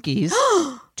monkeys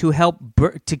to help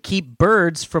to keep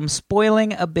birds from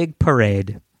spoiling a big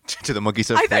parade. To the monkeys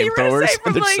have I thought you were gonna flamethrowers. say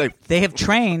from, They're just like- They have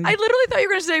trained I literally thought you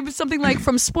were going to say something like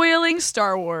from spoiling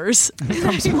Star Wars.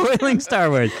 from spoiling Star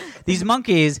Wars. These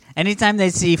monkeys, anytime they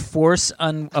see Force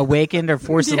Awakened or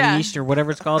Force Yeah. Unleashed or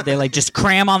whatever it's called, they like just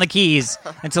cram on the keys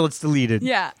until it's deleted.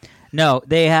 Yeah. No,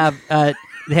 they have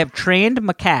trained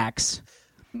macaques.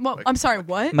 I'm sorry,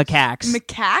 what? Macaques.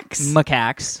 Macaques?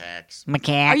 Macaques.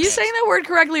 Macaques. Are you saying that word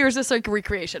correctly or is this like a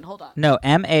recreation? Hold on. No,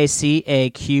 Macaques.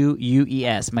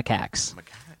 Macaques. Wait,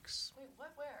 what,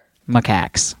 where?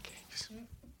 Macaques.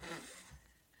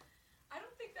 I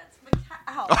don't think that's macaque.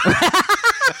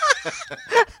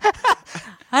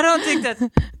 I don't think that.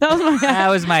 That was my That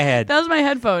was my head. That was my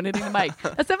headphone hitting the mic.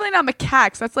 That's definitely not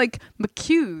macaques. That's like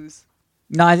macaques.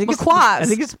 No, I think Maquas. I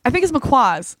think it's I think it's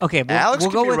maquas. okay. Alex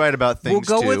we'll could go be with, right about things,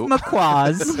 We'll go too. with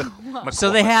maquas.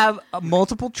 So they have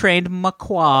multiple trained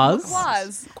maquas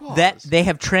Maquas. that they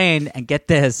have trained, and get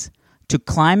this, to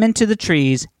climb into the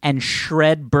trees and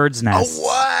shred birds' nests.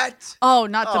 What? Oh,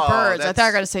 not the Oh, birds. I that's thought you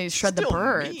were going to say shred the still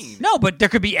birds. mean. No, but there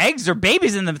could be eggs or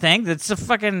babies in the thing. That's a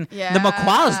fucking. Yeah. The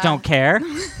maquas don't care.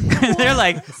 They're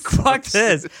like, fuck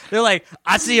this. They're like,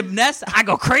 I see a nest, I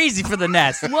go crazy for the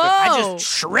nest. Whoa. I just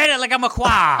shred it like a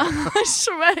maquas.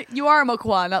 Shred. You are a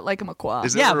maquas, not like a maquas.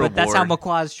 Is that Yeah, a real but that's how board?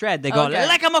 maquas shred. They go Okay.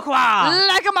 like a maquas.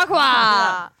 Like a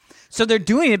maquas. So they're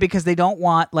doing it because they don't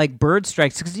want like bird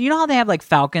strikes. Because you know how they have like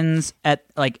falcons at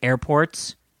like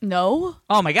airports. No.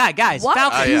 Oh my god, guys! What?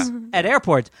 Falcons Oh, at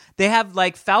airports. They have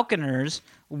like falconers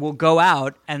will go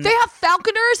out and They have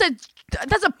falconers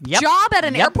that's a Yep. job at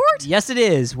an Yep. airport? Yes, it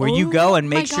is. Where you go and Oh,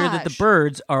 my make sure that the gosh.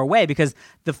 birds are away because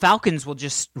the falcons will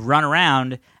just run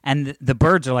around and the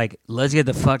birds are like, "Let's get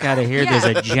the fuck out of here." Yeah.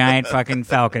 There's a giant fucking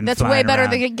falcon. That's flying way better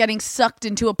around. than getting sucked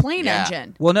into a plane Yeah.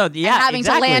 engine. Well, no, yeah, and having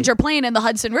exactly. to land your plane in the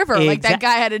Hudson River like that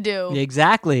guy had to do.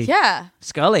 Exactly. Yeah.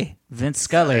 Scully, Vince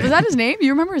Scully. Was that his name? Do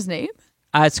you remember his name?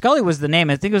 Scully was the name.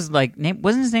 I think it was like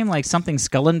wasn't his name like something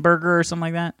Skullenberger or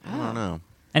something like that? I don't know.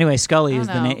 Anyway, Scully I is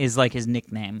don't the know. is like his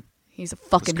nickname. He's a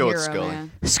fucking go with hero, Scully.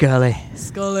 man. Scully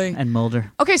Scully. and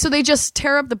Mulder. Okay, so they just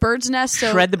tear up the bird's nest.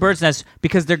 So Shred the bird's nest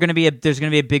because there's going to be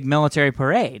a big military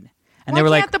parade, and why they were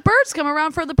can't like the birds come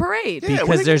around for the parade? Yeah, what are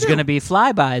because they there's gonna going to be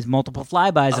flybys, multiple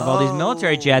flybys of all these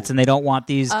military jets, and they don't want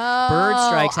these bird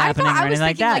strikes happening I or was anything like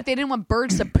thinking that. like they didn't want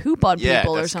birds to poop on Yeah,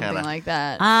 people or that's something kinda- like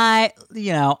that.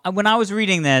 when I was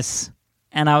reading this,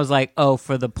 and I was like, oh,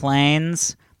 for the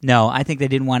planes. No, I think they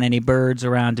didn't want any birds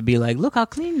around to be like, look how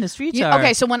clean the streets are.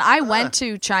 Okay, so when I went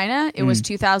to China, it was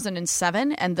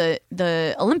 2007, and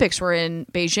the Olympics were in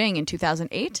Beijing in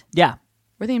 2008. Yeah.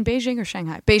 Were they in Beijing or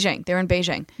Shanghai? Beijing. They were in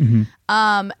Beijing.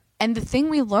 And the thing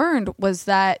we learned was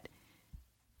that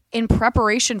in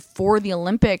preparation for the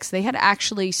Olympics, they had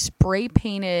actually spray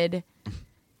painted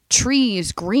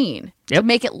trees green to Yep.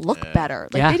 make it look better.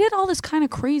 Like Yeah. they did all this kind of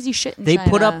crazy shit in They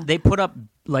China. put up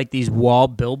like these wall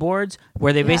billboards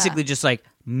where they basically just like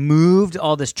moved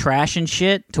all this trash and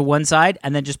shit to one side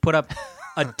and then just put up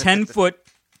a 10-foot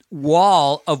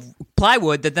wall of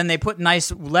plywood that then they put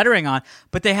nice lettering on.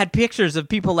 But they had pictures of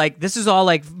people like this is all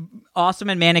like awesome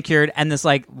and manicured and this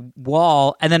like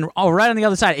wall and then right on the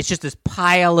other side it's just this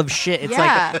pile of shit. It's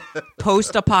like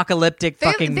post-apocalyptic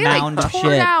fucking they mound like of tore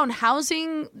shit. down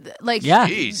housing, like Yeah.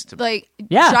 Jeez. like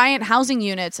Yeah. giant housing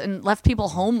units, and left people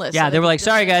homeless. Yeah, So they were like, could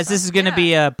 "Sorry just- guys, this is going to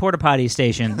be a porta potty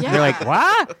station." Yeah. They're like,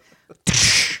 "What?"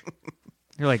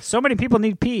 You're like, "So many people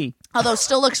need pee." Although,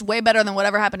 still looks way better than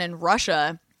whatever happened in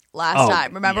Russia last Oh,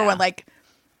 time. Remember yeah. when like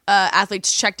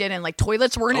athletes checked in and like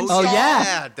toilets weren't Oh, installed?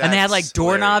 yeah. And they had like That's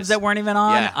doorknobs hilarious. that weren't even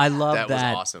on. Yeah, I love that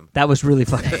that. was awesome. That was really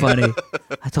fucking funny.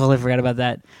 I totally forgot about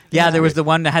that. Yeah, there was the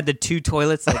one that had the two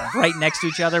toilets like right next to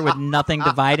each other with nothing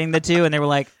dividing the two, and they were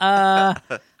like,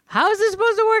 how is this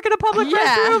supposed to work in a public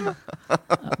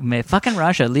restroom? Man, fucking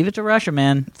Russia. Leave it to Russia,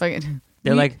 man. Fucking-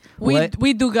 They're like, what?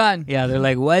 we do gun. Yeah, they're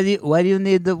like, why do you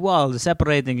need the wall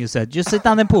separating? You said, just sit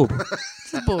down and poop.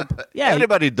 Poop. Yeah,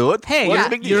 Everybody do it. hey, What's the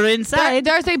big deal? you're There, inside.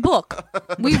 there's a book.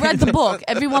 We read the book.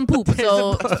 Everyone poop.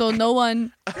 So no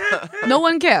one care.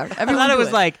 I Everyone thought it do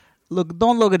was like, look,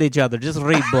 don't look at each other. Just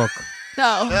read book.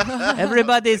 no.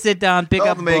 Everybody sit down, pick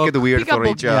up Don't make book. it weird Pick up for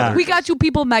book. each other. We got you,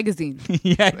 People magazine.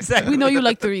 Yeah, exactly. We know you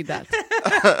like to read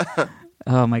that.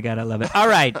 Oh my god, I love it. All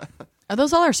right, Are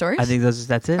those all our stories? I think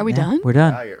that's it. Are we Yeah, done? We're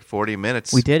done. Ah, you're at 40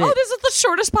 minutes. We did it. Oh, this is the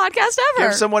shortest podcast ever.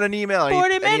 Give someone an email.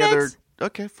 40 Any other? minutes?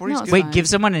 Okay, 40 No, is it's good. Wait, fine. give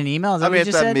someone an email. Is that I what mean, you I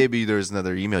just thought said? maybe there's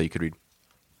another email you could read.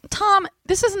 Tom,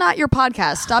 this is not your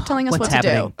podcast. Stop telling us What's what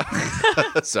happening?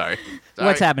 to do. Sorry.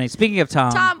 What's happening? Speaking of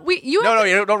Tom, Tom, No,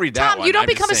 you don't read that Tom, one. you don't I'm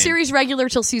just become a saying. series regular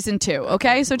till season 2,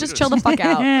 okay? So just chill the fuck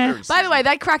out. By the way,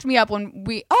 that cracked me up when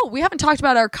we haven't talked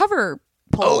about our cover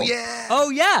poll. Oh yeah. Oh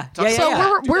yeah. Yeah, yeah, So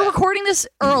yeah. we're recording this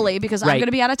early because I'm Right. going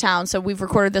to be out of town. So we've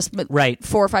recorded this Right.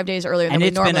 4 or 5 days earlier than and we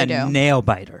it's been normally a do. nail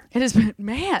biter. It has been,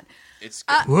 man. It's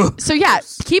So yeah,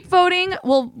 keep voting.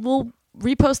 We'll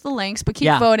repost the links, but keep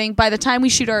Yeah. voting. By the time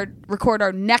we record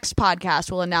our next podcast,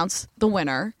 we'll announce the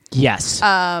winner. Yes.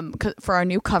 For our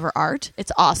new cover art.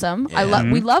 It's awesome.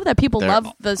 Yeah. We love that people They're love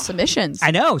the submissions.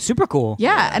 I know, super cool.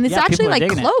 Yeah, and it's Yeah, actually people are like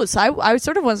digging it. close. I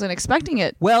sort of wasn't expecting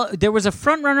it. Well, there was a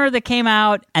front runner that came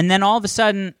out, and then all of a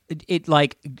sudden, it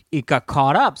got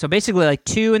caught up. So basically, like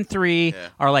 2 and 3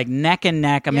 are like neck and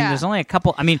neck. I mean, Yeah. there's only a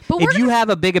couple. I mean, But if we're you gonna- have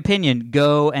a big opinion,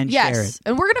 go and share it. Yes,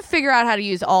 and we're gonna figure out how to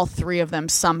use all 3 of them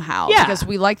somehow. Yeah. because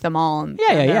we like them all. And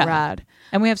Yeah, yeah, they're yeah. rad.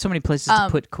 And we have so many places to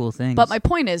put cool things. But my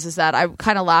point is that I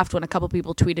kind of laughed when a couple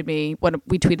people tweeted me when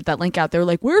we tweeted that link out. They were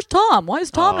like, "Where's Tom? Why is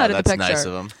Tom not in the that's picture?" nice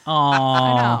of him.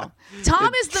 Aww. No.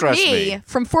 Tom is the Trust me me.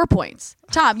 from 4 Points.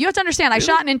 Tom, you have to understand, I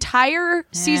shot an entire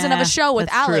season of a show with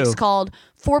that's Alex true. called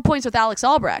 4 Points with Alex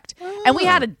Albrecht. And we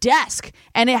had a desk,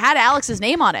 and it had Alex's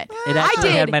name on it. It I actually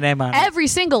did had my name on it. every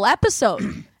single episode.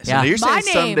 So Yeah. you're My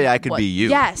saying name someday I could was- be you.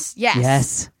 Yes, yes.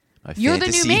 Yes. My You're the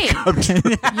new fantasy me. come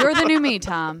true. You're the new me,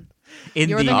 Tom. In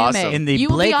You're the, the new Awesome. me. in the You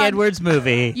will be Blake on- Edwards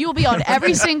movie. You will be on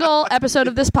every single episode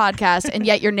of this podcast, and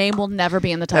yet your name will never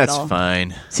be in the title. That's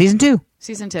fine. Season 2.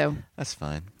 Season 2. That's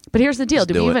fine. But here's the deal. Let's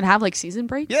Do do we it. even have like season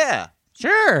breaks? Yeah.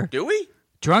 Sure. Do we?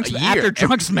 Drunks A year. after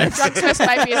Drunksmith. This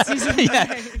might be a season.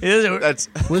 Yeah. It is- That's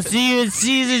We'll see you in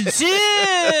season 2.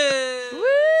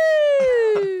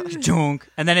 Woo! Junk.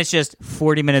 And then it's just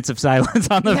 40 minutes of silence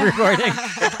on the recording.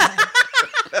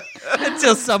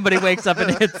 Until somebody wakes up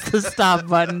and hits the stop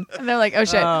button. And they're like, oh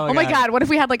shit. Oh, Oh, my God. God. What if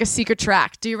we had like a secret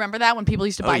track? Do you remember that when people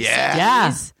used to buy yeah.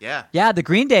 CDs? Yeah. yeah. Yeah, the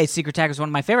Green Day Secret Tag was one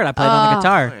of my favorite. I played on the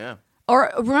guitar. Oh yeah. Or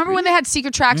remember when they had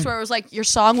secret tracks where it was like your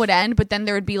song would end, but then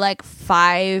there would be like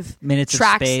 5 Minutes of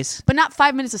tracks, space. but not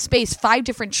 5 minutes of space, 5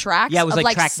 different tracks. Yeah, it was of,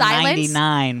 like track silence.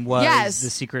 99 was Yes. the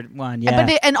secret one. And,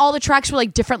 Yeah. and all the tracks were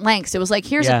like different lengths. It was like,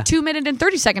 here's Yeah. a 2-minute and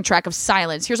 30-second track of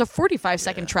silence. Here's a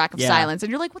 45-second track of Yeah. silence. And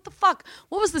you're like, what the fuck?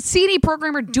 What was the CD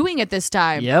programmer doing at this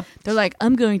time? Yep. They're like,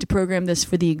 I'm going to program this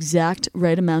for the exact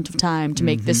right amount of time to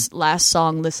make this last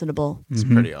song listenable. It's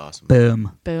pretty awesome.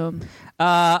 Boom. Boom.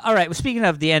 All right. Well, speaking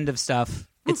of the end of stuff,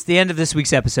 it's the end of this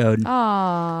week's episode.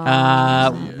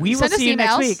 Aww. We will Send us see you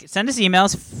next emails. week. Send us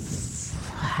emails.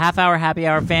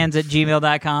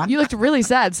 halfhourhappyhourfans@gmail.com. You looked really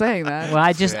sad saying that. Well,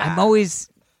 I'm always.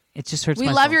 It just hurts. We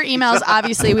my love soul. your emails.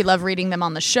 Obviously, we love reading them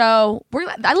on the show.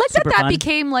 I like Super that fun.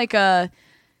 became like a.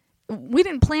 We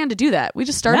didn't plan to do that. We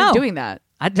just started No. doing that.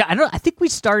 I don't. I think we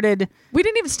started. We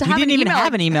didn't even We didn't even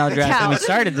have an email address when we account.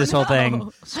 started this whole thing.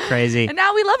 It's crazy. And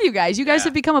now we love you guys. You guys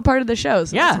have become a part of the show.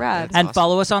 So Yeah, that's rad. and awesome.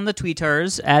 follow us on the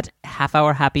Tweeters at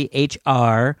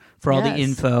halfhourhappyhr for all the Yes.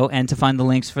 info and to find the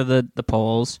links for the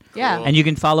polls. Yeah. Cool. And you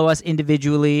can follow us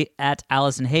individually at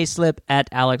Allison Hayslip, at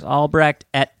Alex Albrecht,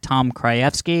 at Tom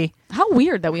Krajewski, How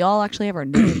weird that we all actually have our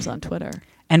names on Twitter.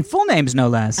 and full names no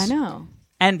less. I know.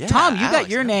 And Yeah, Tom, you got Alex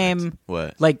your Albrecht. name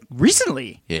What? like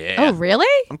recently. Yeah. Oh, really?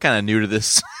 I'm kind of new to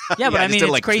this. Yeah, but I I just mean, did,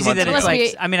 it's like, 2 crazy months that ago. it's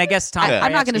Unless like. I mean, I guess Tom.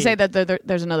 I'm not going to Krajewski- say that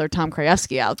there's another Tom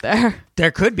Krajewski out there. There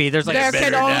could be. There's like. There Better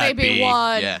can only not be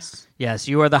one. Yes. Yes,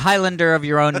 you are the Highlander of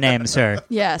your own name, sir.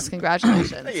 Yes,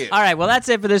 congratulations. All right, well, that's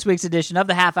it for this week's edition of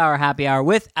the Half Hour Happy Hour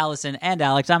with Allison and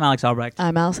Alex. I'm Alex Albrecht.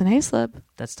 I'm Allison Hayslip.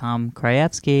 That's Tom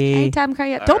Krajewski. Hey, Tom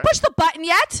Krajewski. Don't push the button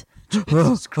yet.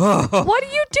 What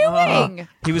are you doing?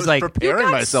 He was like, preparing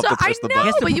got myself so, to push the I know, button. He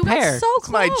has to but you got prepare. so It's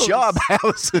my close. job,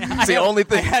 Allison. It's the only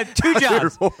thing. I had 2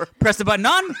 jobs. Press the button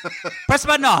on, press the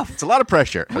button off. It's a lot of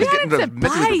pressure. I We was getting haven't said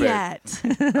mentally bye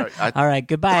prepared. yet. All right, All right,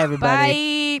 goodbye,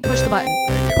 everybody. Bye. Push the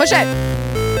button. Push it.